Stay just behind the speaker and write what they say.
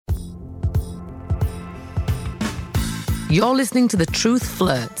You're listening to The Truth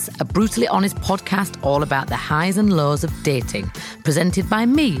Flirts, a brutally honest podcast all about the highs and lows of dating, presented by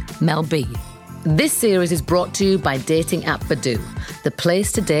me, Mel B. This series is brought to you by dating app Badoo, the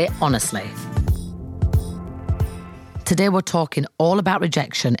place to date honestly. Today we're talking all about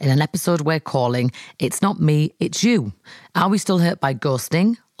rejection in an episode we're calling It's Not Me, It's You. Are we still hurt by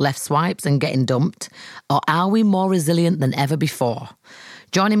ghosting, left swipes and getting dumped? Or are we more resilient than ever before?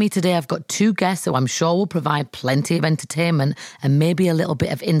 Joining me today, I've got two guests who I'm sure will provide plenty of entertainment and maybe a little bit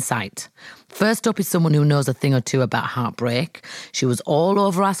of insight. First up is someone who knows a thing or two about heartbreak. She was all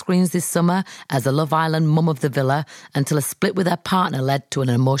over our screens this summer as the Love Island mum of the villa until a split with her partner led to an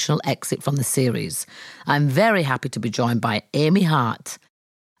emotional exit from the series. I'm very happy to be joined by Amy Hart.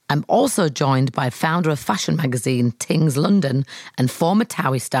 I'm also joined by founder of fashion magazine Tings London and former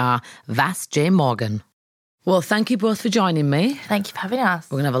TOWIE star Vas J. Well, thank you both for joining me. Thank you for having us.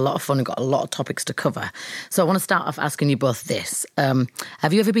 We're going to have a lot of fun. We've got a lot of topics to cover. So I want to start off asking you both this.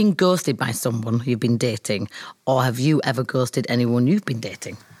 Have you ever been ghosted by someone you've been dating, or have you ever ghosted anyone you've been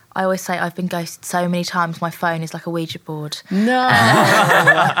dating? I always say I've been ghosted so many times, my phone is like a Ouija board. No.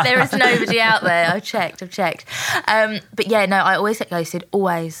 There is nobody out there. I've checked. But yeah, no, I always get ghosted,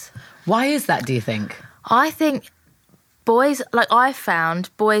 always. Why is that, do you think? I think boys, like I've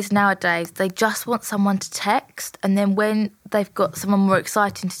found, boys nowadays, they just want someone to text, and then when they've got someone more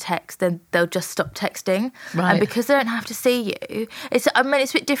exciting to text, then they'll just stop texting. Right. And because they don't have to see you, it's a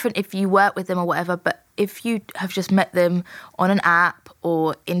bit different if you work with them or whatever, but if you have just met them on an app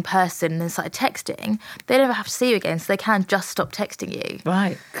or in person and then started texting, they never have to see you again, so they can just stop texting you.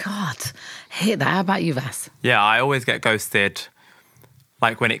 Right. God, hate that. How about you, Vas? Yeah, I always get ghosted,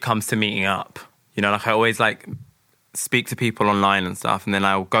 like when it comes to meeting up. You know, like I always speak to people online and stuff, and then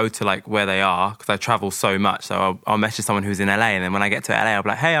I'll go to like where they are because I travel so much. So I'll message someone who's in LA, and then when I get to LA, I'll be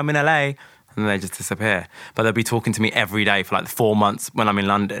like, hey, I'm in LA. And then they just disappear. But they'll be talking to me every day for like 4 months when I'm in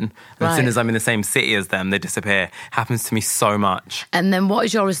London. And Right. As soon as I'm in the same city as them, they disappear. Happens to me so much. And then what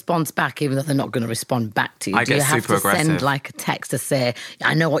is your response back, even though they're not going to respond back to you? I Do you get have super to send aggressive. like a text to say,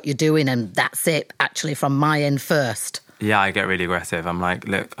 I know what you're doing and that's it, actually from my end first? Yeah, I get really aggressive. I'm like,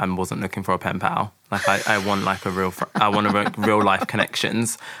 look, I wasn't looking for a pen pal. Like I want like I want a real life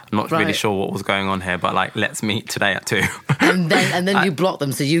connections. I'm not really Right. sure what was going on here, but like, let's meet today at 2. And then you block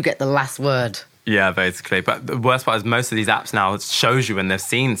them so you get the last word. Yeah, basically. But the worst part is most of these apps now shows you when they've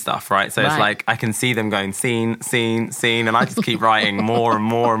seen stuff, right? So It's Right. like I can see them going seen, and I just keep writing more and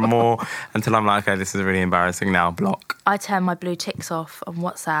more and more until I'm like, okay, this is really embarrassing now, block. I turn my blue ticks off on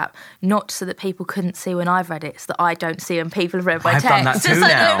WhatsApp, not so that people couldn't see when I've read it, so that I don't see when people have read my I've text. done that Just too so I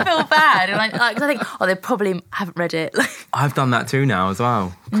now. don't feel bad. And I think, oh, they probably haven't read it. I've done that too now as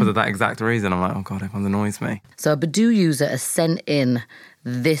well because of that exact reason. I'm like, oh God, everyone annoys me. So a Badoo user has sent in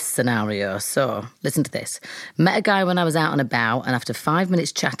this scenario. So listen to this. Met a guy when I was out and about, and after 5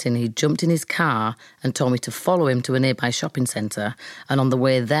 minutes chatting, he jumped in his car and told me to follow him to a nearby shopping centre. And on the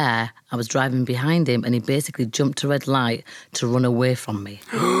way there, I was driving behind him and he basically jumped a red light to run away from me.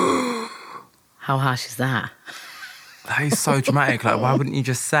 How harsh is that? That is so dramatic. Like, why wouldn't you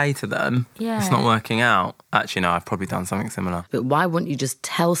just say to them, Yeah. it's not working out? Actually, no, I've probably done something similar. But why wouldn't you just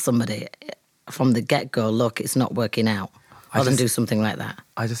tell somebody from the get-go, look, it's not working out? Rather than do something like that.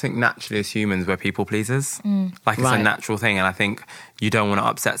 I just think naturally as humans we're people pleasers. Like it's Right. a natural thing, and I think you don't want to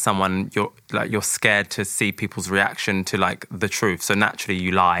upset someone. You're scared to see people's reaction to like the truth. So naturally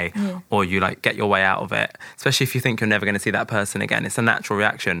you lie or you like get your way out of it. Especially if you think you're never going to see that person again. It's a natural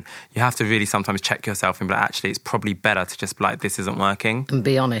reaction. You have to really sometimes check yourself and be like, actually, it's probably better to just be like, this isn't working, And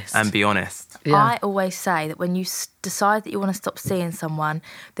be honest. and be honest. Yeah. I always say that when you decide that you want to stop seeing someone,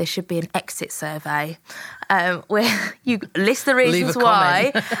 there should be an exit survey where you list the reasons Leave a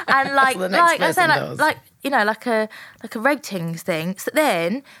why, comment. and like the next I say, person does. like you know, like a ratings thing. So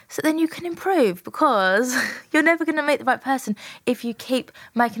then you can improve, because you're never going to meet the right person if you keep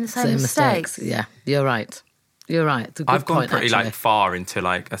making the same mistakes. Yeah, you're right. You're right. It's a good I've gone point, pretty actually. like far into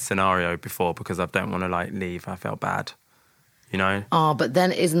like a scenario before because I don't want to like leave. I felt bad, you know. Oh, but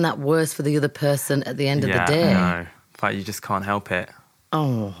then isn't that worse for the other person at the end of the Yeah, day? no. Like you just can't help it.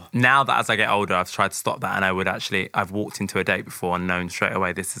 Oh, Now that as I get older, I've tried to stop that, and I've walked into a date before and known straight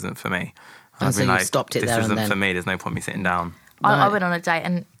away this isn't for me. And I've so been you like, stopped it this there and isn't then. for me. There's no point me sitting down. I Right. went on a date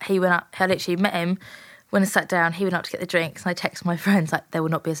and he went up. I literally met him when I sat down. He went up to get the drinks, and I texted my friends like, there will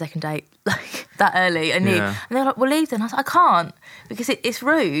not be a second date like that early. I knew, Yeah. and they were like, "We'll leave then." I was like, "I can't, because it's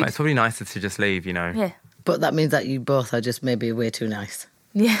rude." But it's probably nicer to just leave, you know. Yeah, but that means that you both are just maybe way too nice.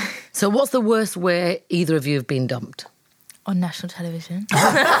 yeah. So what's the worst way either of you have been dumped? On national television.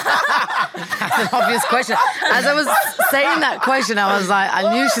 That's an obvious question. As I was saying that question, I was like,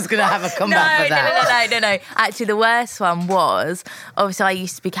 I knew she was going to have a comeback for that. No. Actually, the worst one was, obviously, I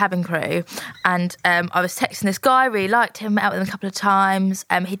used to be cabin crew, and I was texting this guy, really liked him, met up with him a couple of times.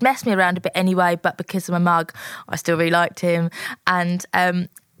 He'd messed me around a bit anyway, but because of my mug, I still really liked him. And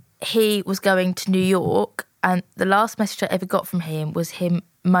he was going to New York, and the last message I ever got from him was him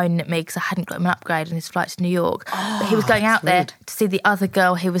moaning at me because I hadn't got him an upgrade on his flight to New York. But he was going out there to see the other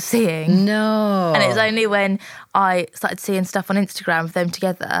girl he was seeing. No. And it was only when I started seeing stuff on Instagram of them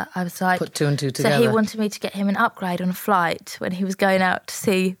together, I was like... Put two and two together. So he wanted me to get him an upgrade on a flight when he was going out to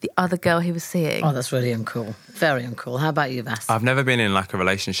see the other girl he was seeing. Oh, that's really uncool. Very uncool. How about you, Vas? I've never been in like a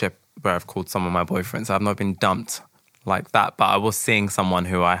relationship where I've called someone my boyfriend, so I've not been dumped like that. But I was seeing someone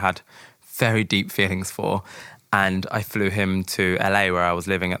who I had very deep feelings for, and I flew him to LA where I was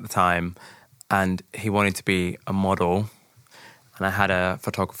living at the time, and he wanted to be a model. And I had a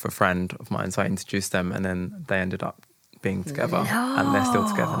photographer friend of mine, so I introduced them, and then they ended up being together, and they're still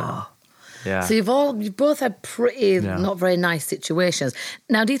together now. Yeah. So you've both had pretty not very nice situations.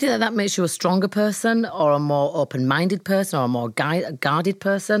 Now, do you think that makes you a stronger person, or a more open-minded person, or a more guarded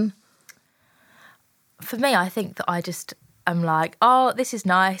person? For me, I think that I just am like, oh, this is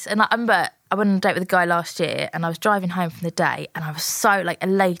nice. And I remember I went on a date with a guy last year, and I was driving home from the date, and I was so like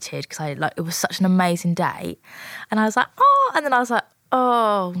elated because it was such an amazing date. And I was like, oh, and then I was like,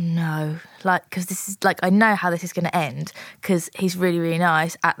 oh no, like, because this is like, I know how this is going to end because he's really, really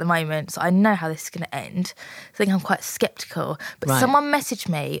nice at the moment. So I know how this is going to end. I think I'm quite sceptical. But someone messaged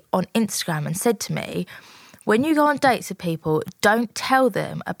me on Instagram and said to me, when you go on dates with people, don't tell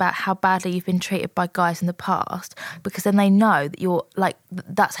them about how badly you've been treated by guys in the past, because then they know that you're like,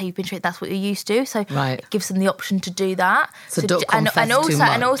 that's how you've been treated, that's what you're used to. So it gives them the option to do that. So don't confess too much.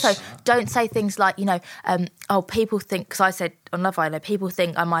 And also, don't say things like, people think, because I said on Love Island, people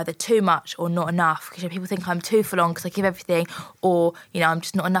think I'm either too much or not enough, because people think I'm too full on because I give everything, or, I'm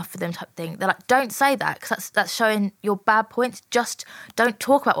just not enough for them type thing. They're like, don't say that, because that's showing your bad points. Just don't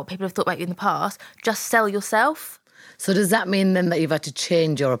talk about what people have thought about you in the past. Just sell yourself. So does that mean then that you've had to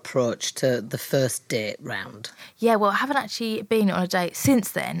change your approach to the first date round? Yeah, well, I haven't actually been on a date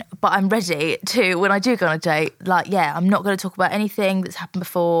since then, but I'm ready to, when I do go on a date, I'm not going to talk about anything that's happened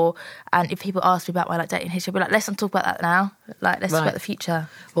before. And if people ask me about my dating history, I'll be like, let's not talk about that now. Let's talk about the future.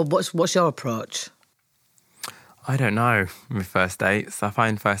 Well, what's your approach? I don't know with first dates. I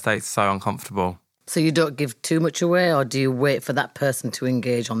find first dates so uncomfortable. So you don't give too much away, or do you wait for that person to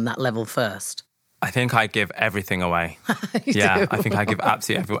engage on that level first? I think I give everything away. Do? I think I give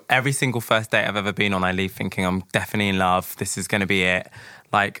absolutely every single first date I've ever been on, I leave thinking I'm definitely in love. This is going to be it.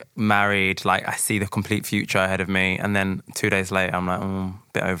 Like, married, like, I see the complete future ahead of me. And then 2 days later, I'm like, a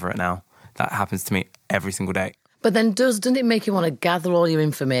bit over it now. That happens to me every single day. But then doesn't it make you want to gather all your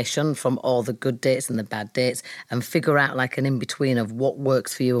information from all the good dates and the bad dates and figure out like an in-between of what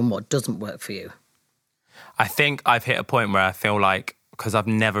works for you and what doesn't work for you? I think I've hit a point where I feel like, because I've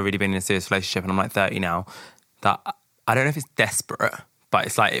never really been in a serious relationship and I'm like 30 now, that I don't know if it's desperate, but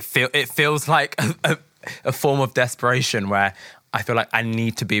it's like it feels like a form of desperation where I feel like I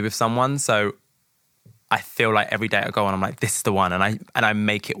need to be with someone. So I feel like every day I go on, I'm like, this is the one, and I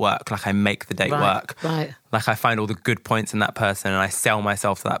make it work. Like, I make the date work. Right. Like, I find all the good points in that person and I sell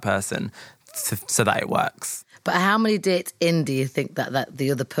myself to that person so that it works. But how many dates in do you think that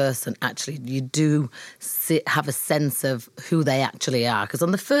the other person actually, you do have a sense of who they actually are? Because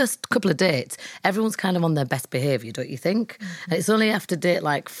on the first couple of dates, everyone's kind of on their best behaviour, don't you think? Mm-hmm. And it's only after date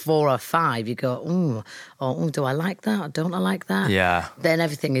like 4 or 5 you go, do I like that or don't I like that? Yeah. Then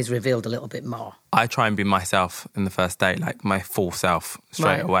everything is revealed a little bit more. I try and be myself in the first date, like my full self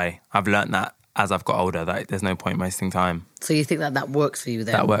straight away. I've learnt that as I've got older, that there's no point wasting time. So you think that works for you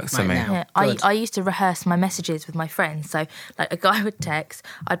then? That works for me. Yeah, I used to rehearse my messages with my friends. So like a guy would text,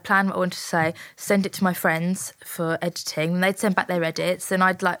 I'd plan what I wanted to say, send it to my friends for editing, and they'd send back their edits, then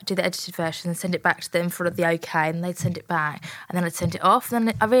I'd like do the edited version and send it back to them for the okay, and they'd send it back, and then I'd send it off. And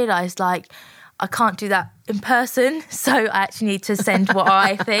then I realised I can't do that in person, so I actually need to send what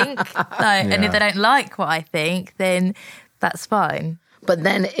I think. And if they don't like what I think, then that's fine. But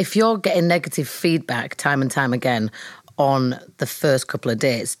then if you're getting negative feedback time and time again on the first couple of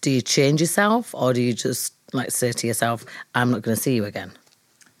dates, do you change yourself, or do you just say to yourself, I'm not going to see you again?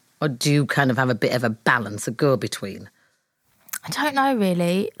 Or do you kind of have a bit of a balance, a go-between? I don't know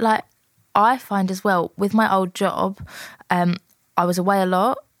really. I find as well, with my old job, I was away a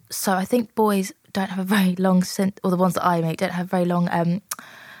lot, so I think boys don't have a very long, or the ones that I meet don't have very long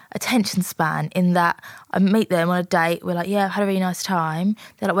attention span, in that I meet them on a date, we're like, yeah, I've had a really nice time.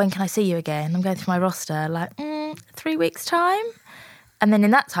 They're like, when can I see you again? I'm going through my roster, 3 weeks' time. And then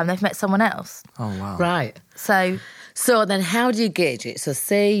in that time, they've met someone else. Oh, wow. Right. So then how do you gauge it? So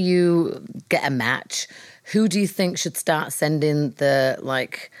say you get a match, who do you think should start sending the,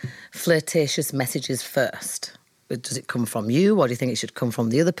 like, flirtatious messages first? Does it come from you, or do you think it should come from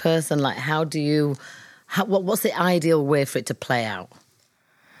the other person? Like, what's the ideal way for it to play out?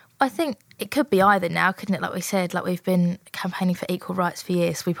 I think it could be either now, couldn't it? Like we said, like we've been campaigning for equal rights for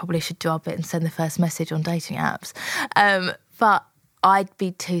years. So we probably should do our bit and send the first message on dating apps. But I'd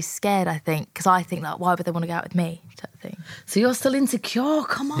be too scared, I think, because I think, like, why would they want to go out with me, type of thing. So you're still insecure?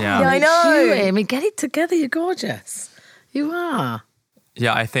 Come on. Yeah, I know. You, Amy, get it together. You're gorgeous. You are.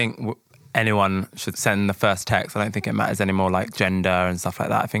 Yeah, I think anyone should send the first text. I don't think it matters anymore, like gender and stuff like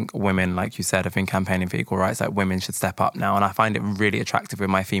that. I think women, like you said, have been campaigning for equal rights. Like, women should step up now. And I find it really attractive when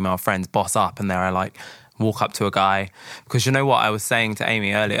my female friends boss up and they're like, walk up to a guy. Because you know what I was saying to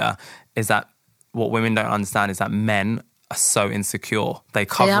Amy earlier is that what women don't understand is that men are so insecure. They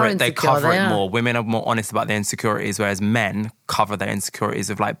cover it more. Women are more honest about their insecurities, whereas men cover their insecurities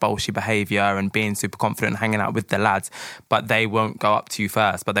of like bolshy behaviour and being super confident and hanging out with their lads, but they won't go up to you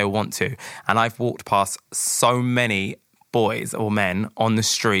first, but they want to. And I've walked past so many boys or men on the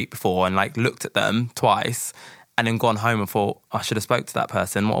street before and like looked at them twice and then gone home and thought, I should have spoke to that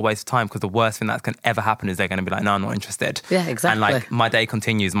person. What a waste of time, because the worst thing that can ever happen is they're going to be like, no, I'm not interested. Yeah, exactly. And like my day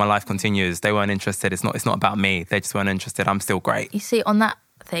continues, my life continues. They weren't interested. It's not about me. They just weren't interested. I'm still great. You see, on that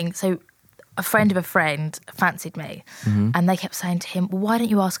thing, so a friend of a friend fancied me, and they kept saying to him, well, why don't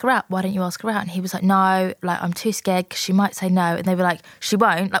you ask her out? Why don't you ask her out? And he was like, no, like, I'm too scared because she might say no. And they were like, she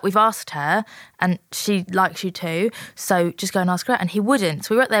won't. Like, we've asked her and she likes you too, so just go and ask her out. And he wouldn't.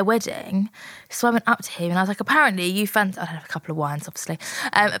 So we were at their wedding. So I went up to him and I was like, apparently you fancy... I had a couple of wines, obviously.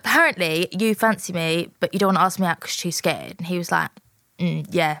 Apparently you fancy me, but you don't want to ask me out because you're too scared. And he was like,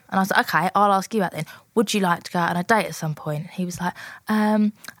 yeah. And I was like, okay, I'll ask you out then. Would you like to go out on a date at some point? And he was like,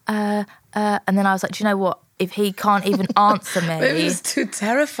 and then I was like, do you know what? If he can't even answer me... Maybe it's too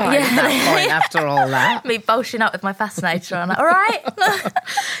terrifying at that point after all that. Me bolshing up with my fascinator on. Like, all right.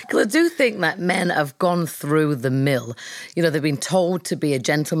 Because I do think that men have gone through the mill. You know, they've been told to be a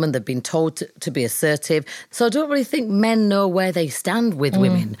gentleman. They've been told to be assertive. So I don't really think men know where they stand with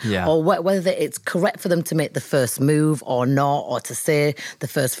women. Yeah. Or whether it's correct for them to make the first move or not, or to say the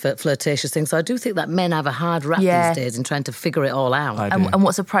first flirtatious thing. So I do think that men have a hard rap these days in trying to figure it all out. And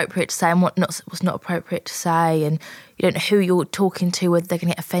what's appropriate to say and what's not appropriate to say. And you don't know who you're talking to, whether they're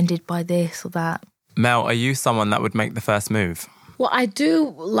going to get offended by this or that. Mel, are you someone that would make the first move? Well, I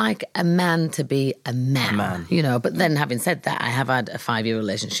do like a man to be a man, you know, but then having said that, I have had a 5-year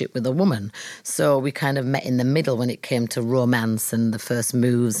relationship with a woman. So we kind of met in the middle when it came to romance and the first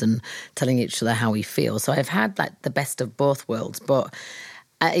moves and telling each other how we feel. So I've had like the best of both worlds, but...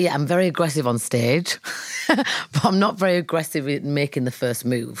 I'm very aggressive on stage, but I'm not very aggressive in making the first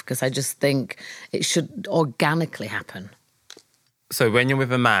move because I just think it should organically happen. So when you're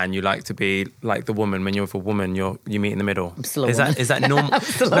with a man, you like to be like the woman. When you're with a woman, you meet in the middle. I'm still a woman. Is that normal?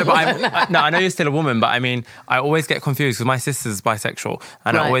 I know you're still a woman, but I mean, I always get confused because my sister's bisexual,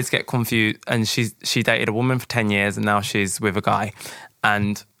 and I always get confused. And she dated a woman for 10 years, and now she's with a guy,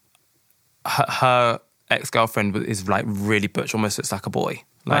 and her ex-girlfriend is like really butch, almost looks like a boy.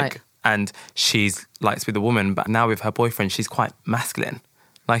 And she's likes to be the woman, but now with her boyfriend, she's quite masculine.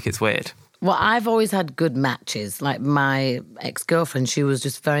 Like, it's weird. Well, I've always had good matches. Like my ex-girlfriend, she was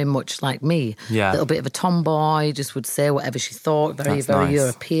just very much like me. Yeah. A little bit of a tomboy, just would say whatever she thought. Very nice.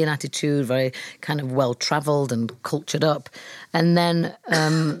 European attitude, very kind of well-travelled and cultured up. And then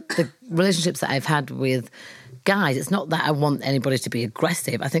the relationships that I've had with guys, it's not that I want anybody to be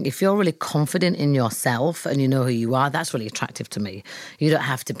aggressive. I think if you're really confident in yourself and you know who you are, that's really attractive to me. You don't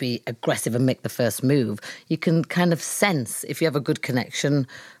have to be aggressive and make the first move. You can kind of sense if you have a good connection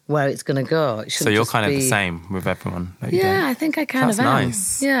where it's going to go. So you're kind of the same with everyone? Yeah, I think I kind of am. That's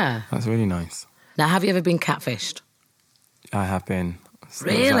nice. Yeah. That's really nice. Now, have you ever been catfished? I have been.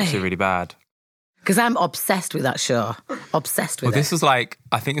 Really? It was actually really bad. Because I'm obsessed with that show. Obsessed with it. Well, this was like,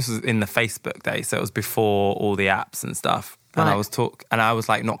 I think this was in the Facebook days, so it was before all the apps and stuff. And I was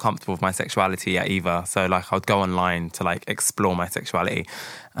like not comfortable with my sexuality yet either. So like I would go online to like explore my sexuality.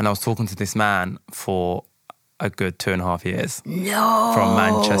 And I was talking to this man for a good 2.5 years. No. From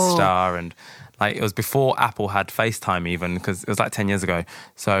Manchester, and like it was before Apple had FaceTime even, because it was like 10 years ago.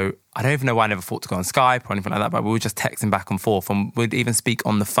 So I don't even know why I never thought to go on Skype or anything like that, but we were just texting back and forth, and we'd even speak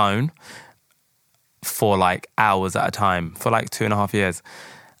on the phone for like hours at a time for like 2.5 years.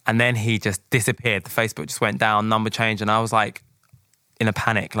 And then he just disappeared. The Facebook just went down, number changed. And I was like, in a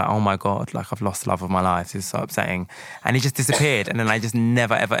panic, like, oh my God, like I've lost the love of my life. This is so upsetting. And he just disappeared. And then I just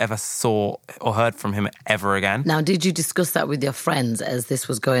never, ever, ever saw or heard from him ever again. Now, did you discuss that with your friends as this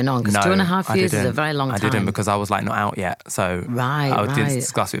was going on? Because No, 2.5 years is a very long time. I didn't, because I was like not out yet. So I didn't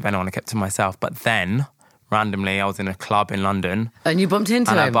discuss it with anyone. I kept it to myself. But then, randomly, I was in a club in London. And you bumped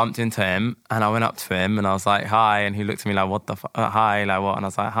into him? And I bumped into him, and I went up to him and I was like, hi. And he looked at me like, what the fuck? Hi, like what? And I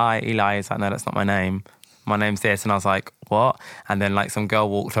was like, hi, Eli. He's like, no, that's not my name. My name's this. And I was like, what? And then like some girl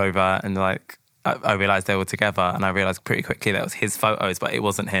walked over and like I realised they were together, and I realised pretty quickly that it was his photos, but it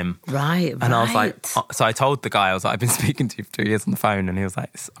wasn't him. Right. And I was like, so I told the guy, I was like, I've been speaking to you for 2 years on the phone, and he was like,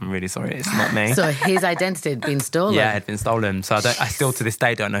 I'm really sorry, it's not me. So his identity had been stolen? Yeah, it had been stolen. So I still to this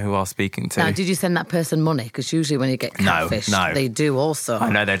day don't know who I was speaking to. Now, did you send that person money? Because usually when you get catfish, no. they do also. I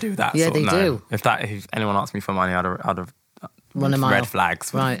know they do that. Yeah, they do. If anyone asked me for money, I'd have Run a mile. red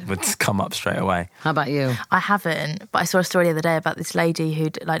flags would come up straight away. How about you? I haven't, but I saw a story the other day about this lady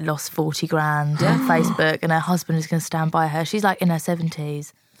who'd like lost 40 grand on Facebook, and her husband is going to stand by her. She's like in her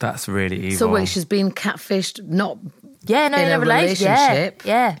 70s. That's really evil. So wait, she's been catfished, not in a relationship?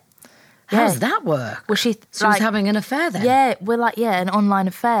 Yeah. How does that work? Well, she was having an affair then? Yeah, an online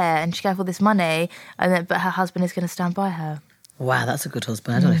affair, and she gave all this money, but her husband is going to stand by her. Wow, that's a good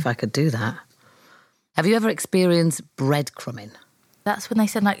husband. I don't know if I could do that. Have you ever experienced breadcrumbing? That's when they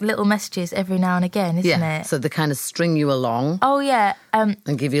send like little messages every now and again, isn't it? So they kind of string you along. Oh yeah, and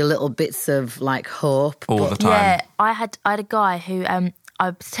give you little bits of like hope all the time. Yeah, I had a guy who I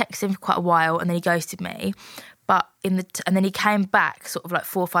was texting him for quite a while, and then he ghosted me. But and then he came back sort of like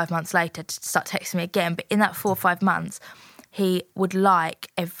 4 or 5 months later to start texting me again. But in that 4 or 5 months, he would like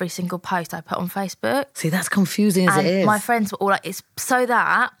every single post I put on Facebook. See, that's confusing as it is. My friends were all like, it's so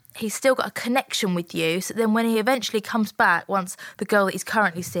that he's still got a connection with you. So then when he eventually comes back, once the girl that he's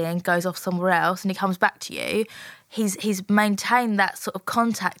currently seeing goes off somewhere else and he comes back to you, he's maintained that sort of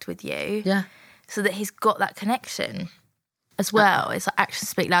contact with you. Yeah. So that he's got that connection as well. It's like actions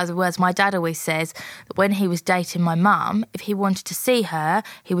speak louder than words. My dad always says that when he was dating my mum, if he wanted to see her,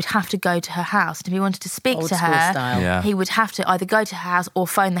 he would have to go to her house. And if he wanted to speak Old to school her, style. he would have to either go to her house or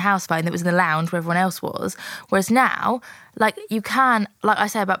phone the house phone that was in the lounge where everyone else was. Whereas now, like you can, like I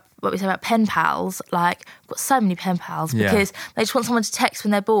say about what we say about pen pals, like I've got so many pen pals because they just want someone to text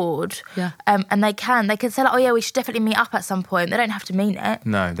when they're bored. Yeah. And they can say like, oh yeah, we should definitely meet up at some point. They don't have to mean it.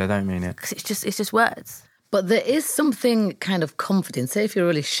 No, they don't mean it. Because it's just words. But there is something kind of comforting. Say if you're a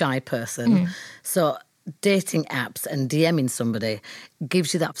really shy person, so dating apps and DMing somebody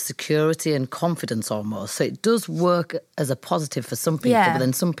gives you that security and confidence almost. So it does work as a positive for some people, but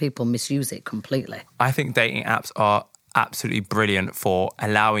then some people misuse it completely. I think dating apps are absolutely brilliant for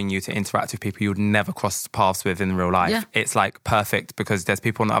allowing you to interact with people you'd never cross paths with in real life. Yeah. It's like perfect because there's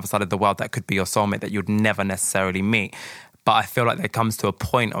people on the other side of the world that could be your soulmate that you'd never necessarily meet. But I feel like there comes to a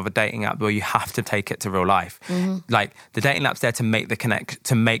point of a dating app where you have to take it to real life. Mm-hmm. Like the dating app's there to make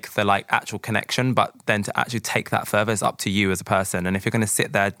the like actual connection, but then to actually take that further is up to you as a person. And if you're going to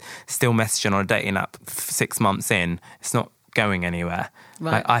sit there still messaging on a dating app 6 months in, it's not going anywhere.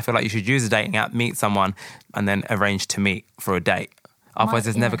 Right. Like, I feel like you should use a dating app, meet someone, and then arrange to meet for a date. Otherwise,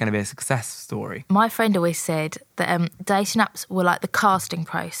 there's never going to be a success story. My friend always said that dating apps were like the casting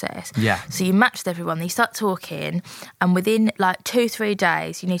process. Yeah. So you match with everyone, then you start talking, and within like 2-3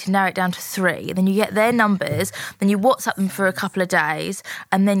 days, you need to narrow it down to 3. And then you get their numbers, then you WhatsApp them for a couple of days,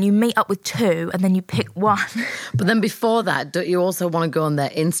 and then you meet up with 2, and then you pick 1. But then before that, don't you also want to go on their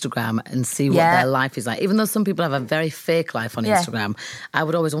Instagram and see what their life is like? Even though some people have a very fake life on Instagram, I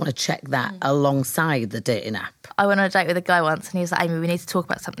would always want to check that alongside the dating app. I went on a date with a guy once, and he was like, Amy, we need to talk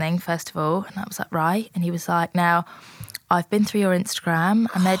about something first of all. And I was like, right. And he was like, now, I've been through your Instagram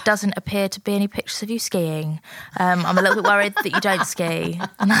and there doesn't appear to be any pictures of you skiing. I'm a little bit worried that you don't ski.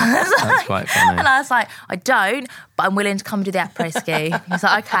 And I was That's quite funny. And I was like, I don't, but I'm willing to come do the après ski. He's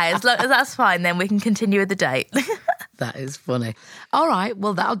like, okay, as long as that's fine, then we can continue with the date. That is funny. All right,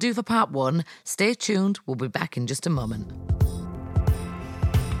 well, that'll do for part 1. Stay tuned. We'll be back in just a moment.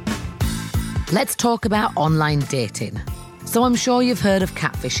 Let's talk about online dating. So I'm sure you've heard of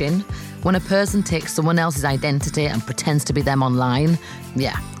catfishing, when a person takes someone else's identity and pretends to be them online.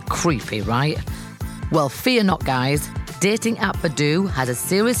 Yeah, creepy, right? Well, fear not, guys. Dating app Badoo has a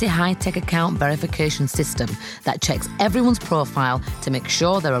seriously high-tech account verification system that checks everyone's profile to make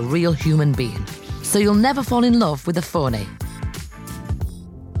sure they're a real human being. So you'll never fall in love with a phony.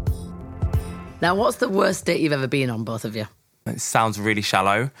 Now, what's the worst date you've ever been on, both of you? It sounds really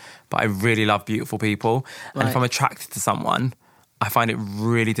shallow, but I really love beautiful people. Right. And if I'm attracted to someone, I find it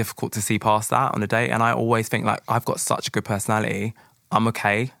really difficult to see past that on a date. And I always think, like, I've got such a good personality. I'm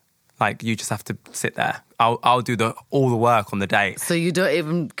okay. Like, you just have to sit there. I'll do all the work on the date. So you don't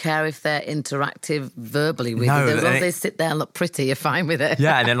even care if they're interactive verbally with you? As long as they sit there and look pretty, you're fine with it?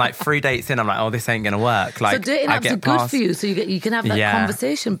 Yeah, and then like 3 dates in, I'm like, oh, this ain't going to work. Like, so dating apps are good for you, so you can have that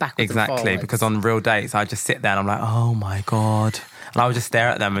conversation backwards and forwards. Exactly, because on real dates, I just sit there and I'm like, oh my God. And I would just stare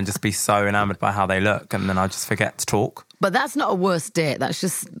at them and just be so enamoured by how they look, and then I'll just forget to talk. But that's not a worst date. That's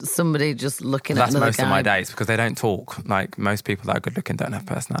just somebody just looking at another guy. That's most of my dates, because they don't talk. Like, most people that are good looking don't have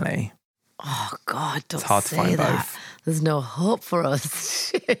personality. Oh, God, don't say that. It's hard to find both. There's no hope for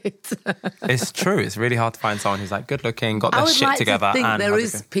us. Shit. It's true. It's really hard to find someone who's like good looking, got their shit together. I would like to think there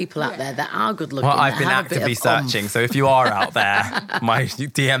is people out there that are good looking. Well, I've been actively searching, so if you are out there,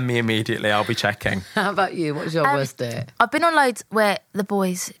 DM me immediately. I'll be checking. How about you? What's your worst date? I've been on loads where the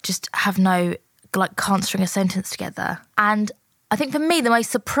boys just have can't string a sentence together. And I think for me, the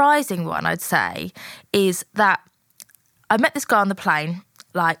most surprising one, I'd say, is that I met this guy on the plane,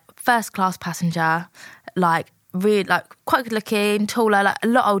 like first class passenger, like really like quite good looking, taller, like a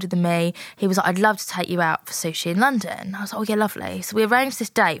lot older than me. He was like, I'd love to take you out for sushi in London. I was like, oh yeah, lovely. So we arranged this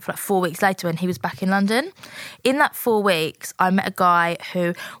date for like 4 weeks later when he was back in London. In that 4 weeks, I met a guy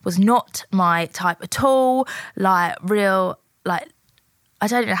who was not my type at all, like real, like, I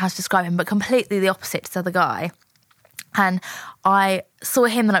don't know how to describe him, but completely the opposite to the other guy. And I saw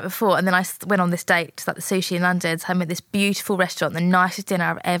him the night before, and then I went on this date to like the sushi in London. So I met this beautiful restaurant, the nicest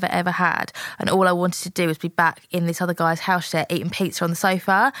dinner I've ever had. And all I wanted to do was be back in this other guy's house share, eating pizza on the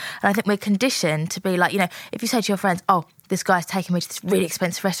sofa. And I think we're conditioned to be like, you know, if you say to your friends, oh, this guy's taking me to this really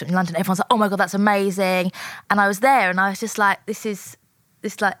expensive restaurant in London, everyone's like, oh my God, that's amazing. And I was there, and I was just like, this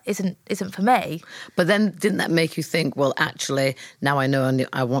isn't for me. But then didn't that make you think, well, actually, now I know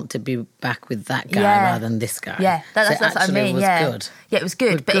I want to be back with that guy rather than this guy? Yeah, that's what I mean. Was good. Yeah, it was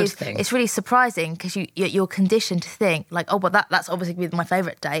good. But it's really surprising because you're conditioned to think like, oh, well, that's obviously my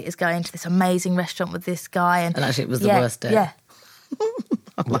favourite date is going to this amazing restaurant with this guy. And actually it was the worst date. Yeah.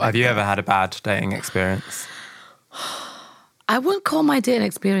 Have you ever had a bad dating experience? I wouldn't call my dating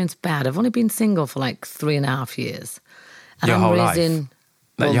experience bad. I've only been single for like 3.5 years. And Your I'm whole raising, life?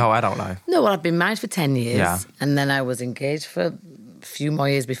 Like your whole adult life? No, well, I've been married for 10 years. Yeah. And then I was engaged for a few more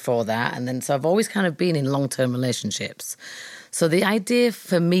years before that. And then, so I've always kind of been in long-term relationships. So the idea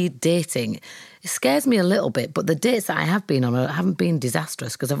for me dating, it scares me a little bit. But the dates that I have been on haven't been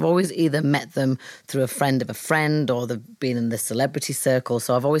disastrous because I've always either met them through a friend of a friend or they've been in the celebrity circle.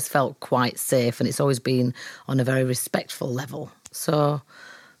 So I've always felt quite safe and it's always been on a very respectful level. So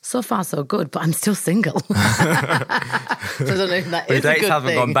far, so good, but I'm still single. So I don't know if that is a good thing. Your dates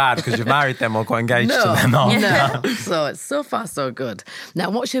haven't gone bad because you've married them or got engaged to them. No. So it's so far, so good. Now,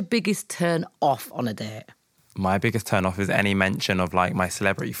 what's your biggest turn off on a date? My biggest turn off is any mention of like my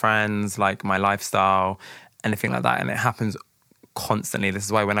celebrity friends, like my lifestyle, anything like that. And it happens constantly. This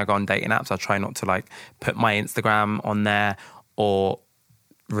is why when I go on dating apps, I try not to like put my Instagram on there or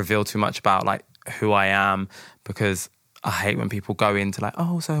reveal too much about like who I am, because I hate when people go into like,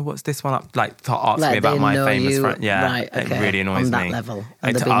 oh, so what's this one up? Like, to ask me about my famous friend. Yeah, right, okay. It really annoys me. On that level.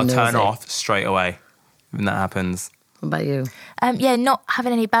 I'll turn off straight away when that happens. What about you? Not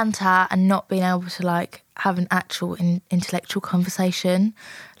having any banter and not being able to like have an actual intellectual conversation.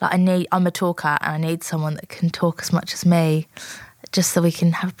 Like I'm a talker and I need someone that can talk as much as me, just so we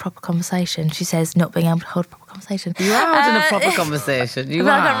can have a proper conversation. She says not being able to hold a proper conversation. You are holding a proper conversation. You are.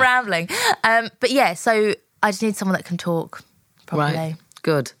 Like I'm rambling. But yeah, so I just need someone that can talk properly. Right,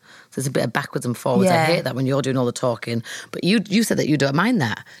 good. So it's a bit of backwards and forwards. Yeah. I hate that when you're doing all the talking. But you said that you don't mind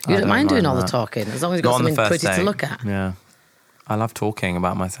that. You don't mind doing all the talking, as long as you've got something pretty to look at. Yeah. I love talking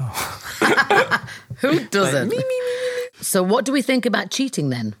about myself. Who doesn't? Like, me. So what do we think about cheating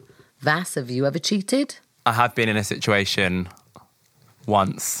then? Vas, have you ever cheated? I have been in a situation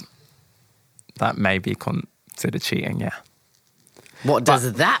once that may be considered cheating, yeah. What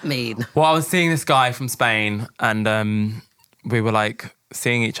does that mean? Well, I was seeing this guy from Spain and we were like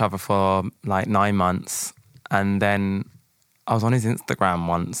seeing each other for like 9 months, and then I was on his Instagram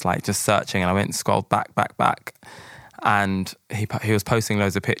once, like just searching, and I went and scrolled back, and he was posting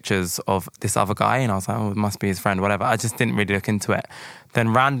loads of pictures of this other guy, and I was like, oh, it must be his friend, whatever. I just didn't really look into it.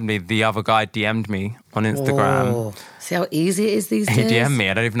 Then randomly, the other guy DM'd me on Instagram. Oh, see how easy it is these days? He DM'd me.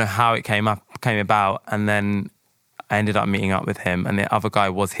 I don't even know how it came about, and then I ended up meeting up with him, and the other guy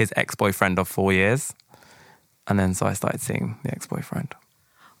was his ex-boyfriend of 4 years. And then so I started seeing the ex-boyfriend.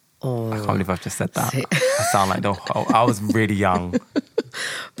 Oh, I can't believe I've just said that. I sound like I was really young.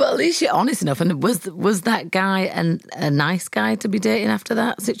 But at least you're honest enough. And was that guy a nice guy to be dating after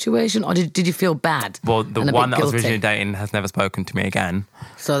that situation? Or did you feel bad? Well, the one that I was originally dating has never spoken to me again.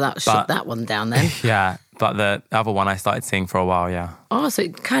 So that shut that one down then. Yeah. But the other one I started seeing for a while, yeah. Oh, so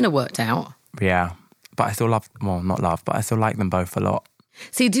it kind of worked out. Yeah. But I still love, well, not love, but I still like them both a lot.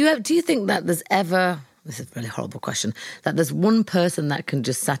 See, do you think that there's ever, this is a really horrible question, that there's one person that can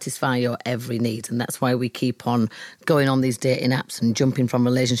just satisfy your every need, and that's why we keep on going on these dating apps and jumping from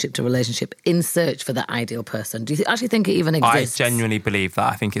relationship to relationship in search for that ideal person? Do you actually think it even exists? I genuinely believe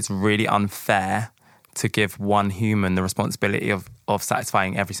that. I think it's really unfair to give one human the responsibility of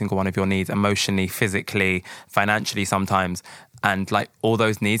satisfying every single one of your needs, emotionally, physically, financially sometimes. And like all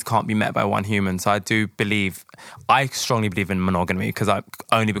those needs can't be met by one human. So I strongly believe in monogamy because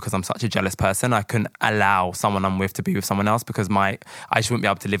I'm such a jealous person. I couldn't allow someone I'm with to be with someone else because I just wouldn't be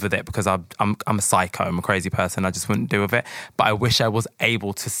able to live with it because I'm a psycho, I'm a crazy person. I just wouldn't deal with it. But I wish I was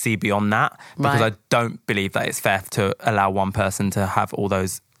able to see beyond that because I don't believe that it's fair to allow one person to have all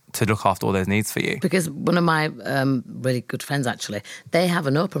those, to look after all those needs for you. Because one of my really good friends, actually, they have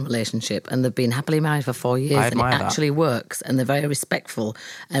an open relationship and they've been happily married for 4 years and it actually works and they're very respectful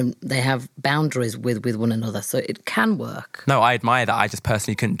and they have boundaries with one another. So it can work. No, I admire that. I just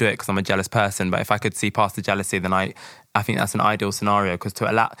personally couldn't do it because I'm a jealous person. But if I could see past the jealousy, then I think that's an ideal scenario because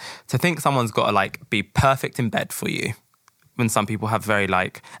to think someone's got to like be perfect in bed for you, when some people have very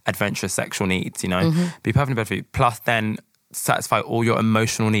like adventurous sexual needs, you know, be perfect in bed for you, plus then satisfy all your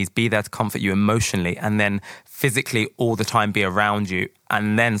emotional needs, be there to comfort you emotionally, and then physically all the time be around you,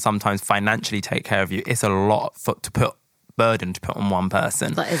 and then sometimes financially take care of you. It's a lot burden to put on one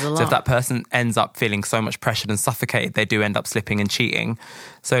person. That is a lot. So if that person ends up feeling so much pressured and suffocated, they do end up slipping and cheating.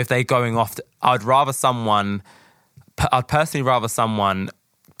 So if they're going off, I'd personally rather someone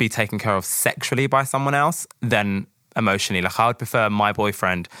be taken care of sexually by someone else than emotionally. Like I would prefer my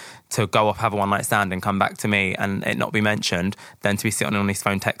boyfriend to go off, have a one night stand and come back to me and it not be mentioned than to be sitting on his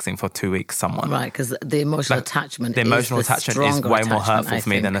phone texting for 2 weeks someone. Right, because the emotional attachment is way more hurtful for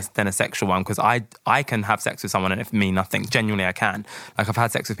me than a sexual one, because I can have sex with someone and it mean nothing. Genuinely I can. Like I've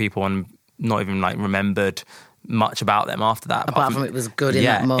had sex with people and not even like remembered much about them after that. Apart from it was good in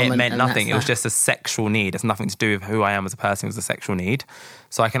that moment. It meant nothing. It was just a sexual need. It's nothing to do with who I am as a person. It was a sexual need.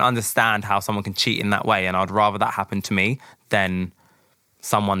 So I can understand how someone can cheat in that way, and I'd rather that happen to me than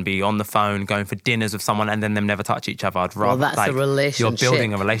someone be on the phone going for dinners with someone and then them never touch each other. I'd rather that's a relationship. You're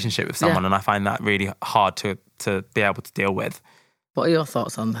building a relationship with someone, and I find that really hard to be able to deal with. What are your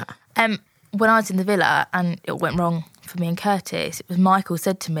thoughts on that? When I was in the villa and it went wrong for me and Curtis, it was Michael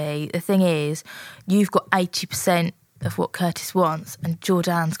said to me, the thing is, you've got 80% of what Curtis wants and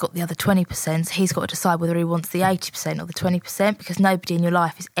Jordan's got the other 20%, so he's got to decide whether he wants the 80% or the 20%, because nobody in your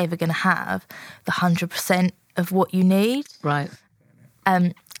life is ever going to have the 100% of what you need. Right.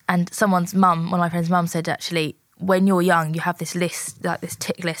 And someone's mum, one of my friend's mum said, actually, when you're young, you have this list, like this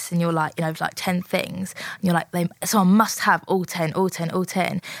tick list, and you're like, you know, like 10 things. And you're like, someone must have all 10, all 10, all 10.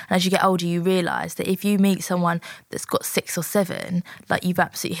 And as you get older, you realise that if you meet someone that's got 6 or 7, like you've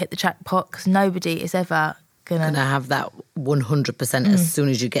absolutely hit the jackpot, because nobody is ever going to have that 100% as soon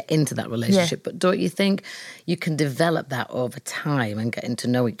as you get into that relationship. Yeah. But don't you think you can develop that over time and getting to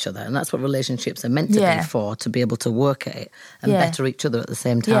know each other? And that's what relationships are meant to be for, to be able to work at it and better each other at the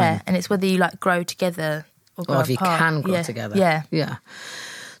same time. Yeah, and it's whether you like grow together or if you can grow together. Yeah. Yeah.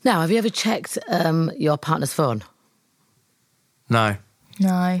 Now, have you ever checked your partner's phone? No.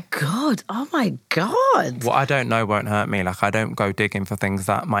 God, oh my God. What I don't know won't hurt me. Like, I don't go digging for things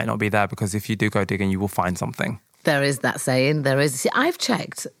that might not be there, because if you do go digging, you will find something. There is that saying. There is. See, I've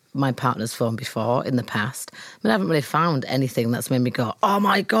checked my partner's phone before in the past, but I haven't really found anything that's made me go, oh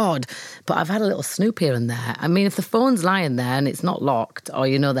my God. But I've had a little snoop here and there. I mean, if the phone's lying there and it's not locked, or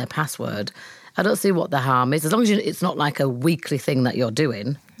you know their password, I don't see what the harm is, as long as it's not like a weekly thing that you're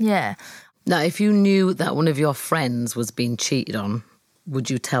doing. Yeah. Now, if you knew that one of your friends was being cheated on,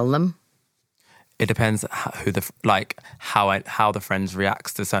 would you tell them? It depends how the friends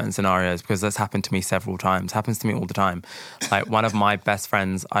reacts to certain scenarios, because that's happened to me several times. Happens to me all the time. Like, one of my best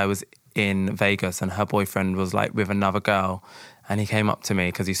friends, I was in Vegas and her boyfriend was like with another girl, and he came up to me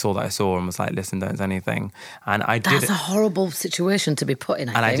because he saw that I saw and was like, listen, don't say anything. And that's a horrible situation to be put in,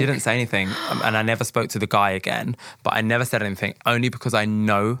 I think. I didn't say anything, and I never spoke to the guy again, but I never said anything, only because I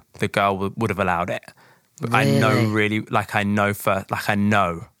know the girl would have allowed it. Really? I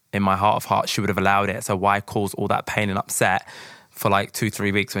know in my heart of hearts she would have allowed it. So why cause all that pain and upset for like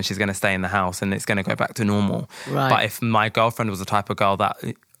 2-3 weeks when she's going to stay in the house and it's going to go back to normal? Right. But if my girlfriend was the type of girl that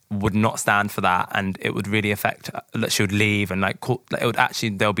would not stand for that and it would really affect, that she would leave and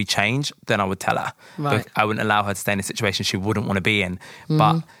there'll be change, then I would tell her. Right. But I wouldn't allow her to stay in a situation she wouldn't want to be in.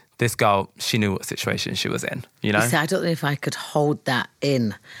 But this girl, she knew what situation she was in, you know? You see, I don't know if I could hold that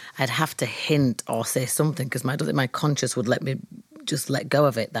in. I'd have to hint or say something, because I don't think my conscience would let me just let go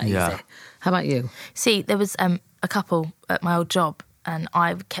of it that Yeah. easy. How about you? See, there was a couple at my old job, and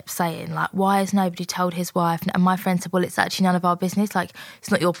I kept saying, like, why has nobody told his wife? And my friend said, well, it's actually none of our business. Like, it's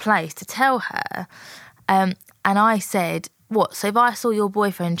not your place to tell her. And I said, what? So if I saw your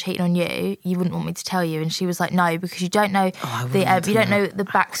boyfriend cheating on you, you wouldn't want me to tell you? And she was like, no, because you don't know the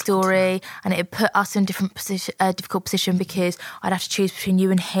backstory, and it'd put us in difficult position because I'd have to choose between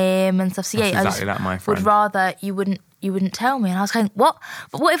you and him and stuff. So That's yeah, exactly like my friend. would rather you wouldn't tell me. And I was going, what?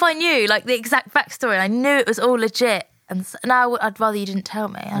 But what if I knew like the exact backstory? And I knew it was all legit. And now I'd rather you didn't tell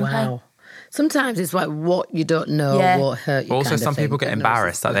me. And I'm going, Sometimes it's like what you don't know will hurt you. But also, kind of some thing. people get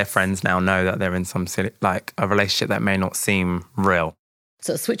embarrassed that their friends now know that they're in some silly, like a relationship that may not seem real.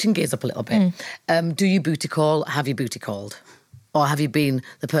 So switching gears up a little bit, do you booty call? Have you booty called? Or have you been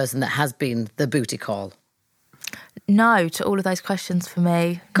the person that has been the booty call? no to all of those questions for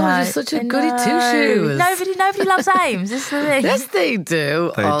me. God, no. you're such a goody two-shoes. Nobody loves Ames. This is the thing. Yes, they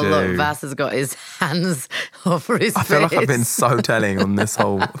do. They do. Look, Vas has got his hands over his face. I feel like I've been so telling on this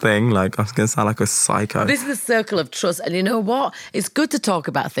whole thing. Like, I was going to sound like a psycho. This is the circle of trust. And you know what? It's good to talk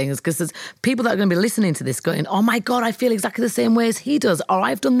about things because there's people that are going to be listening to this going, oh my God, I feel exactly the same way as he does. Or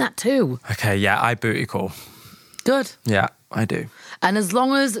I've done that too. Okay, yeah, I booty call. Good. Yeah, I do. And as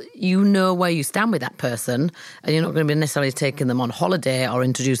long as you know where you stand with that person and you're not going to be necessarily taking them on holiday or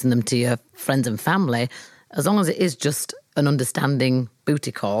introducing them to your friends and family, as long as it is just an understanding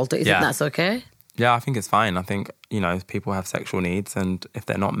booty call, don't you think that's okay? Yeah, I think it's fine. I think, people have sexual needs, and if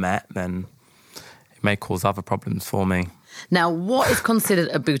they're not met, then it may cause other problems for me. Now, what is considered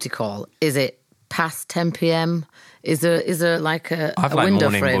a booty call? Is it past 10 p.m.? Is there like a window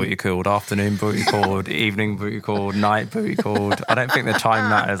morning frame? booty called, afternoon booty called, evening booty called, night booty called. I don't think the time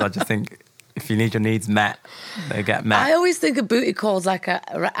matters. I just think if you need your needs met, they get met. I always think a booty call's like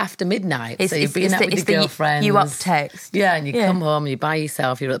after midnight. So you're being out with your girlfriends. You up text. Yeah, and you come home, you're by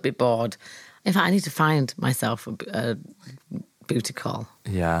yourself, you're a little bit bored. In fact, I need to find myself a booty call.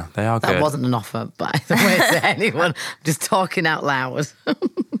 Yeah, they are That good. wasn't an offer, by the way, to anyone. Just talking out loud.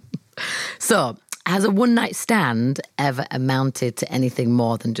 So, has a one-night stand ever amounted to anything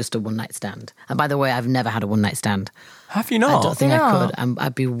more than just a one-night stand? And by the way, I've never had a one-night stand. Have you not? I don't think I could.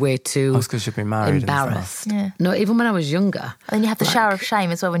 I'd be way too That's because you've been married. embarrassed. Yeah. No, even when I was younger. And then you have the shower of shame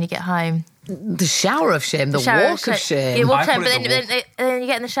as well when you get home. The shower of shame, the Shower walk of shame. You walk I home, call but it then you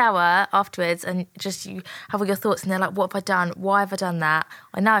get in the shower afterwards and just you have all your thoughts and they're like, what have I done? Why have I done that?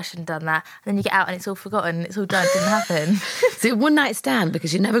 I know I shouldn't have done that. And then you get out and it's all forgotten. It's all done. It didn't happen. See, a one-night stand,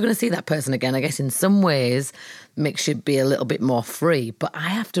 because you're never going to see that person again, I guess in some ways makes you be a little bit more free. But I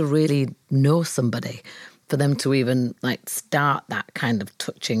have to really know somebody for them to even like start that kind of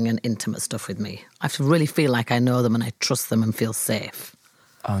touching and intimate stuff with me. I have to really feel like I know them and I trust them and feel safe.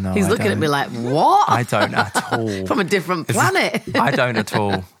 Oh, no, He's looking at me like, what? I don't at all. From a different planet. I don't at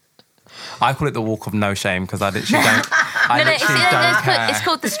all. I call it the walk of no shame because I literally don't. I literally don't care. It's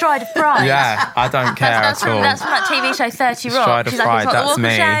called the stride of pride. Yeah, I don't care That's at all. from that TV show 30 Rock. Stride of She's like, pride, it's not that's the walk me.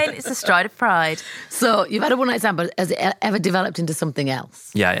 of shame, it's the stride of pride. So you've had a one-night stand, but has it ever developed into something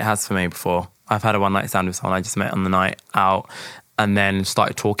else? Yeah, it has for me before. I've had a one-night stand with someone I just met on the night out and then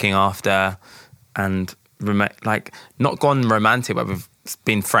started talking after and not gone romantic, but we've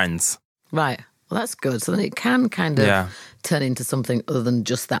been friends. Right. Well, that's good. So then it can kind of turn into something other than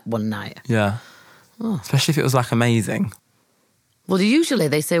just that one night. Yeah. Oh. Especially if it was like amazing. Well, usually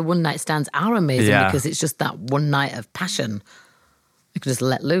they say one-night stands are amazing because it's just that one night of passion. You can just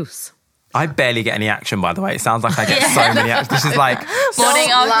let loose. I barely get any action, by the way. It sounds like I get so many actions. This is like Morning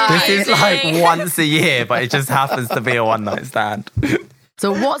this is like once a year, but it just happens to be a one-night stand.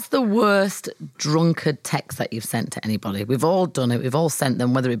 So what's the worst drunkard text that you've sent to anybody? We've all done it. We've all sent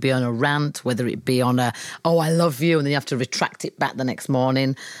them, whether it be on a rant, whether it be on a, oh, I love you, and then you have to retract it back the next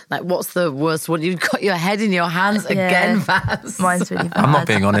morning. Like, what's the worst one? You've got your head in your hands again, Vas. Mine's really bad. I'm not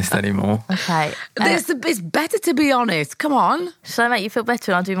being honest anymore. Okay. It's better to be honest. Come on. Shall I make you feel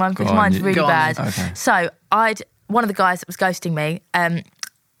better? I'll do mine because Go on, mine's really go on. bad. Okay. So one of the guys that was ghosting me,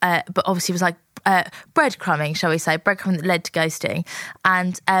 but obviously was like breadcrumbing, shall we say, breadcrumbing that led to ghosting.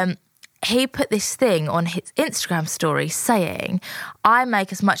 And he put this thing on his Instagram story saying, I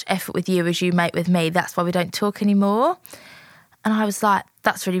make as much effort with you as you make with me. That's why we don't talk anymore. And I was like,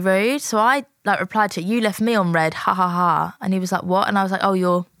 that's really rude. So I replied to it, you left me on red, ha ha ha. And he was like, what? And I was like, oh,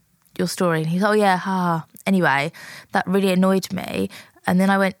 your story. And he's like, oh yeah, ha ha. Anyway, that really annoyed me. And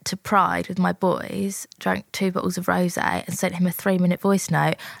then I went to Pride with my boys, drank 2 bottles of rosé and sent him a 3-minute voice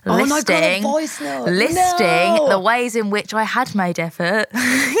note listing voice note. listing the ways in which I had made effort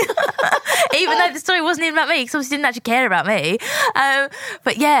even though the story wasn't even about me, because obviously he didn't actually care about me.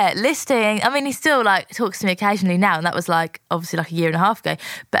 But yeah, listing. I mean, he still like talks to me occasionally now, and that was like obviously like a year and a half ago,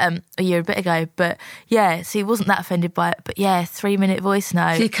 but a year and a bit ago. But yeah, so he wasn't that offended by it. But yeah, 3-minute voice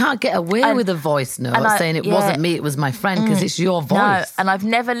note. So you can't get away with a voice note saying it wasn't me, it was my friend, because it's your voice. No, and I've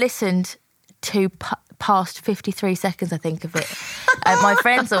never listened to past 53 seconds, I think, of it. My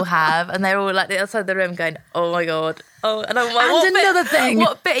friends all have, and they're all like outside the room going, "Oh my God." Oh, and I'm like, and another thing.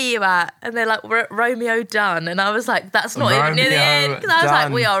 What bit are you at? And they're like, "We're at Romeo done." And I was like, that's not even near the end. Because I was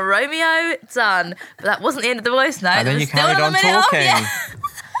like, we are Romeo done. But that wasn't the end of the voice note. And then you carried on talking.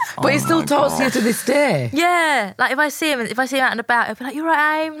 But he still talks to you to this day. Yeah. Like if I see him out and about, he'll be like, "You're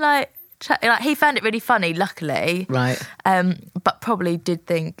right, Aim." Like he found it really funny, luckily. Right. But probably did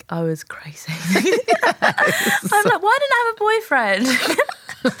think I was crazy. I'm like, why didn't I have a boyfriend?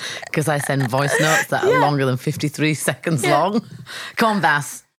 Because I send voice notes that are longer than 53 seconds long. Come on,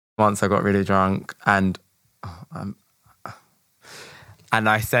 Vas. Once I got really drunk and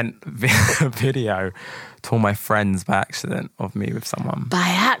I sent a video to all my friends by accident of me with someone. By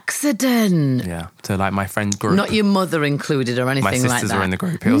accident? Yeah. So like my friends group. Not your mother included or anything like that? My sisters were in the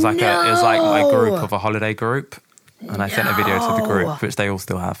group. It was like my group of a holiday group. And I sent a video to the group, which they all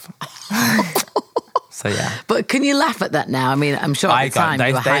still have. So yeah. But can you laugh at that now? I mean, I'm sure at the time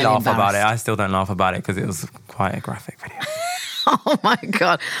you were highly laugh embarrassed. about it. I still don't laugh about it because it was quite a graphic video. Oh my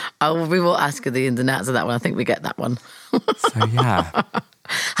God. We will ask you the ins and outs of that one. I think we get that one. So yeah.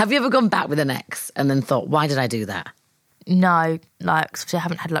 Have you ever gone back with an ex and then thought, why did I do that? No, like, 'cause I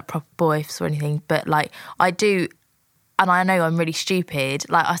haven't had like proper boys or anything, but like I do. And I know I'm really stupid.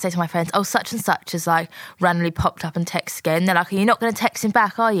 Like, I say to my friends, "Oh, such and such has like randomly popped up and texted again." They're like, "Are you not going to text him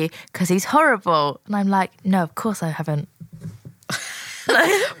back, are you? Because he's horrible." And I'm like, "No, of course I haven't."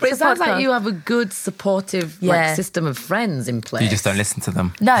 But it sounds like you have a good, supportive system of friends in place. You just don't listen to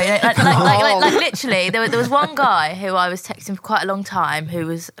them. No, like literally, there was one guy who I was texting for quite a long time who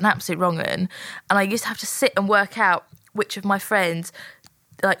was an absolute wrong 'un, and I used to have to sit and work out which of my friends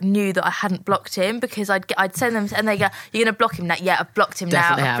like knew that I hadn't blocked him, because I'd send them and they go, "You're going to block him now?" "Yeah, I've blocked him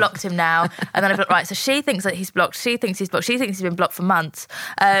Definitely now. I've blocked him now." And then I'd be like, "Right, so she thinks that he's blocked. She thinks he's blocked. She thinks he's been blocked for months."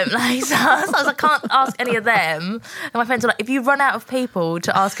 So I was like, I can't ask any of them. And my friends were like, "If you run out of people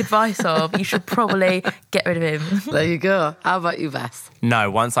to ask advice of, you should probably get rid of him." There you go. How about you, Vas?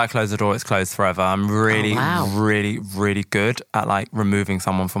 No, once I close the door, it's closed forever. I'm really, really, really good at like removing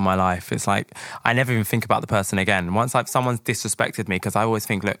someone from my life. It's like I never even think about the person again. Once someone's disrespected me, because I always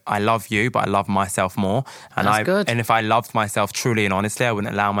think, look, I love you, but I love myself more. And That's good. And if I loved myself truly and honestly, I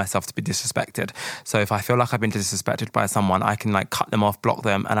wouldn't allow myself to be disrespected. So if I feel like I've been disrespected by someone, I can like cut them off, block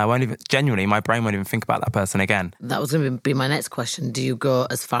them, and I won't even, genuinely, my brain won't even think about that person again. That was going to be my next question. Do you go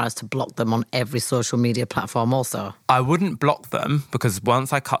as far as to block them on every social media platform also? I wouldn't block them, because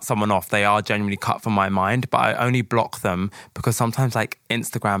once I cut someone off, they are genuinely cut from my mind, but I only block them because sometimes like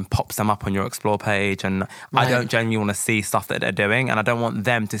Instagram pops them up on your explore page, and I don't genuinely want to see stuff that they're doing, and I don't want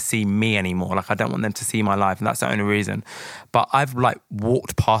them to see me anymore. Like I don't want them to see my life, and that's the only reason. But I've like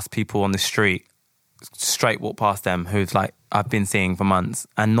walked past people on the street, straight walked past them who's like I've been seeing for months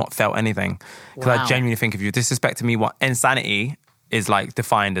and not felt anything, because I genuinely think if you're disrespecting me, what insanity is like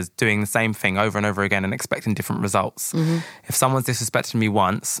defined as doing the same thing over and over again and expecting different results. Mm-hmm. If someone's disrespected me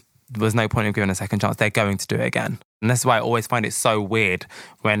once, there's no point in giving a second chance. They're going to do it again. And that's why I always find it so weird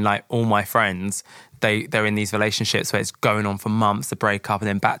when like all my friends, they're in these relationships where it's going on for months, to break up and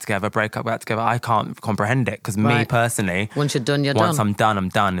then back together, break up, back together. I can't comprehend it, because me personally, once you're done, you're once done. I'm done, I'm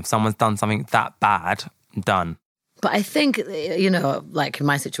done. If someone's done something that bad, I'm done. But I think, you know, like in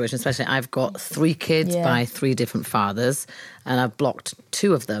my situation, especially, I've got 3 kids by 3 different fathers, and I've blocked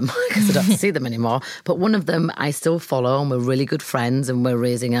 2 of them because I don't see them anymore. But one of them I still follow, and we're really good friends, and we're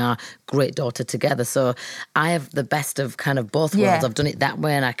raising our great daughter together. So I have the best of kind of both worlds. I've done it that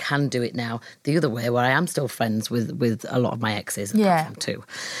way, and I can do it now the other way, where I am still friends with a lot of my exes, apart from 2.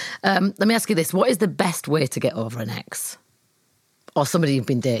 Let me ask you this. What is the best way to get over an ex? Or somebody you've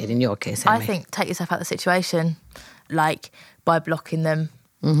been dating, in your case, Amy? I think take yourself out of the situation, like by blocking them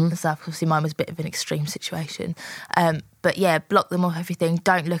and stuff. Obviously mine was a bit of an extreme situation. But yeah, block them off everything.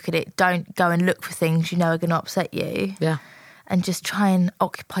 Don't look at it. Don't go and look for things you know are going to upset you. Yeah. And just try and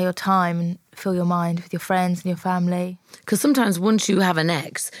occupy your time and fill your mind with your friends and your family. Because sometimes once you have an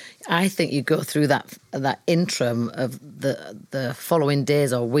ex, I think you go through that interim of the following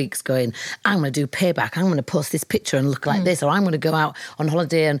days or weeks going, I'm going to do payback, I'm going to post this picture and look like this, or I'm going to go out on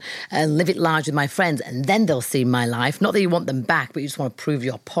holiday and live it large with my friends, and then they'll see my life. Not that you want them back, but you just want to prove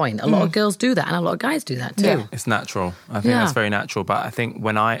your point. A lot of girls do that, and a lot of guys do that too. Yeah. It's natural. I think that's very natural. But I think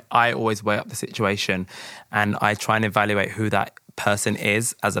when I always weigh up the situation, and I try and evaluate who that person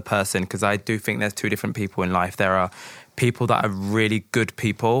is as a person, because I do think there's two different people in life. There are people that are really good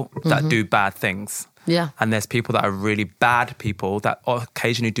people that do bad things. Yeah. And there's people that are really bad people that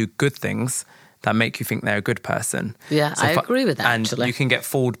occasionally do good things that make you think they're a good person. Yeah, I agree with that, and actually. you can get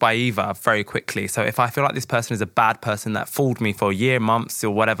fooled by either very quickly. So if I feel like this person is a bad person that fooled me for a year, months or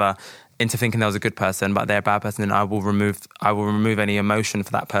whatever into thinking they was a good person, but they're a bad person, then I will remove any emotion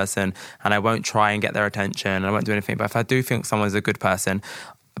for that person, and I won't try and get their attention, and I won't do anything. But if I do think someone's a good person,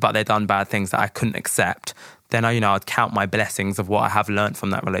 but they've done bad things that I couldn't accept, then I'd count my blessings of what I have learned from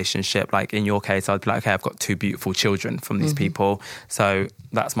that relationship. Like in your case, I'd be like, okay, I've got 2 beautiful children from these people. So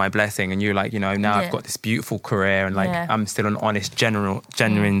that's my blessing. And you're like, now I've got this beautiful career, and I'm still an honest,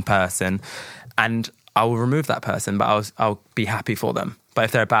 genuine person. And I will remove that person, but I'll be happy for them. But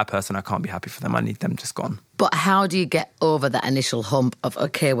if they're a bad person, I can't be happy for them. I need them just gone. But how do you get over that initial hump of,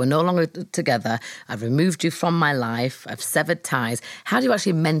 okay, we're no longer together, I've removed you from my life, I've severed ties. How do you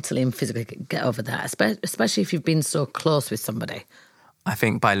actually mentally and physically get over that, especially if you've been so close with somebody? I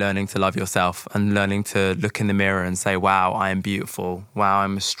think by learning to love yourself and learning to look in the mirror and say, wow, I am beautiful. Wow,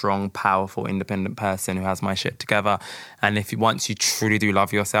 I'm a strong, powerful, independent person who has my shit together. And once you truly do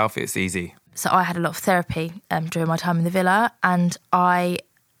love yourself, it's easy. So I had a lot of therapy during my time in the villa, and I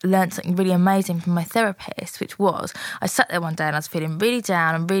learned something really amazing from my therapist, which was, I sat there one day and I was feeling really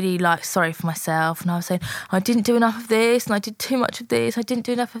down and really sorry for myself, and I was saying, I didn't do enough of this, and I did too much of this, I didn't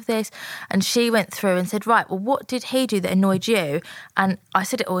do enough of this. And she went through and said, right, well, what did he do that annoyed you? And I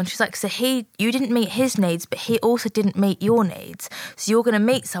said it all, and she's like, so you didn't meet his needs, but he also didn't meet your needs. So you're going to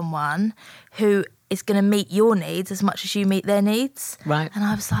meet someone who is going to meet your needs as much as you meet their needs. Right. And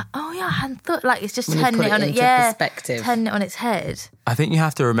I was like, oh yeah, I hadn't thought, it's just When turning it on perspective. turning it on its head. I think you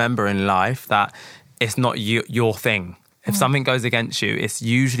have to remember in life that it's not your thing. If something goes against you, it's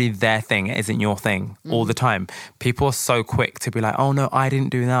usually their thing. It isn't your thing all the time. People are so quick to be like, oh no, I didn't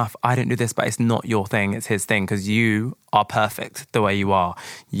do enough. I didn't do this, but it's not your thing. It's his thing, because you are perfect the way you are.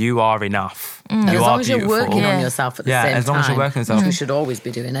 You are enough. You as long are as beautiful. you're working on yourself at the same time. Yeah, as long as you're working on yourself. You should always be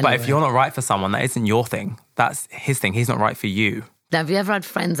doing anyway. But if you're not right for someone, that isn't your thing. That's his thing. He's not right for you. Now, have you ever had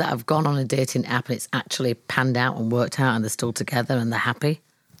friends that have gone on a dating app and it's actually panned out and worked out and they're still together and they're happy?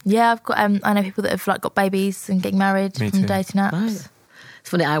 Yeah, I've got. I know people that have got babies and getting married from dating apps. Right. It's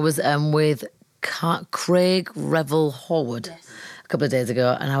funny. I was with Craig Revel Horwood a couple of days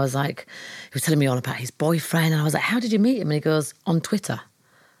ago, and I was like, he was telling me all about his boyfriend, and I was like, how did you meet him? And he goes, on Twitter.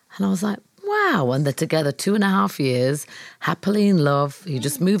 And I was like, wow. And they're together 2.5 years, happily in love. He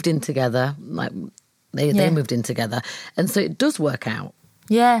just moved in together. They moved in together, and so it does work out.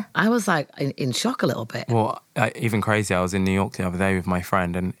 Yeah. I was like in shock a little bit. Well, even crazy, I was in New York the other day with my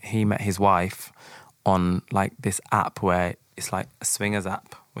friend, and he met his wife on this app where it's like a swingers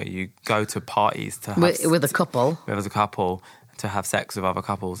app where you go to parties to have with a couple. With a couple to have sex with other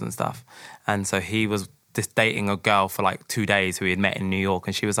couples and stuff. And so he was just dating a girl for 2 days who he had met in New York,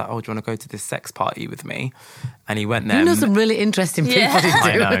 and she was like, oh, do you want to go to this sex party with me? And he went there. You know some really interesting people to do.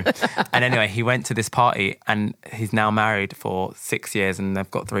 I know. And anyway, he went to this party, and he's now married for 6 years, and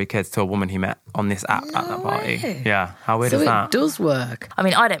they've got 3 kids to a woman he met on this app at that party. Way. Yeah, how weird So is that? it does work. I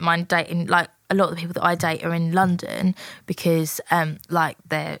mean, I don't mind dating. A lot of the people that I date are in London because,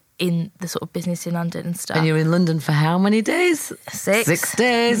 they're in the sort of business in London and stuff. And you're in London for how many days? 6. 6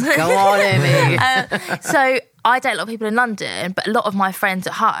 days. Go on, Amy. So I date a lot of people in London, but a lot of my friends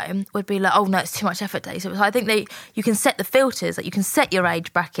at home would be like, oh no, it's too much effort, Dave. So I think you can set the filters, you can set your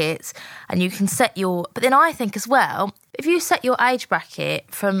age brackets and you can set your... But then I think as well, if you set your age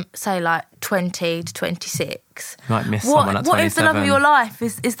bracket from, say, 20 to 26... You might miss someone at 27. What if the love of your life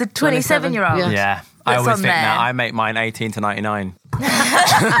is the 27-year-old? Yeah. I always think that. I make mine 18 to 99.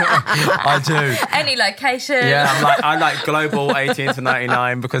 I do. Any location. Yeah, I'm like global 18 to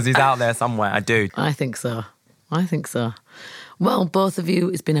 99 because he's out there somewhere. I do. I think so. Well, both of you,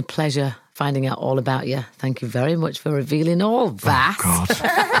 it's been a pleasure finding out all about you. Thank you very much for revealing all, Vas. Oh,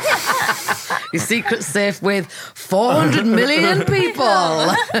 God. Your secret's safe with 400 million people.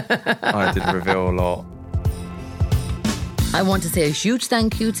 I did reveal a lot. I want to say a huge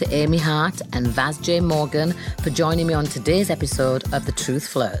thank you to Amy Hart and Vas J Morgan for joining me on today's episode of The Truth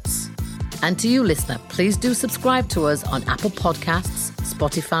Flirts. And to you, listener, please do subscribe to us on Apple Podcasts,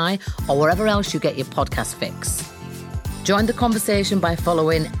 Spotify, or wherever else you get your podcast fix. Join the conversation by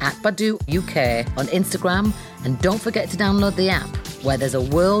following @BaduUK on Instagram, and don't forget to download the app, where there's a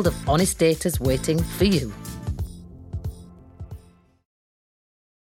world of honest daters waiting for you.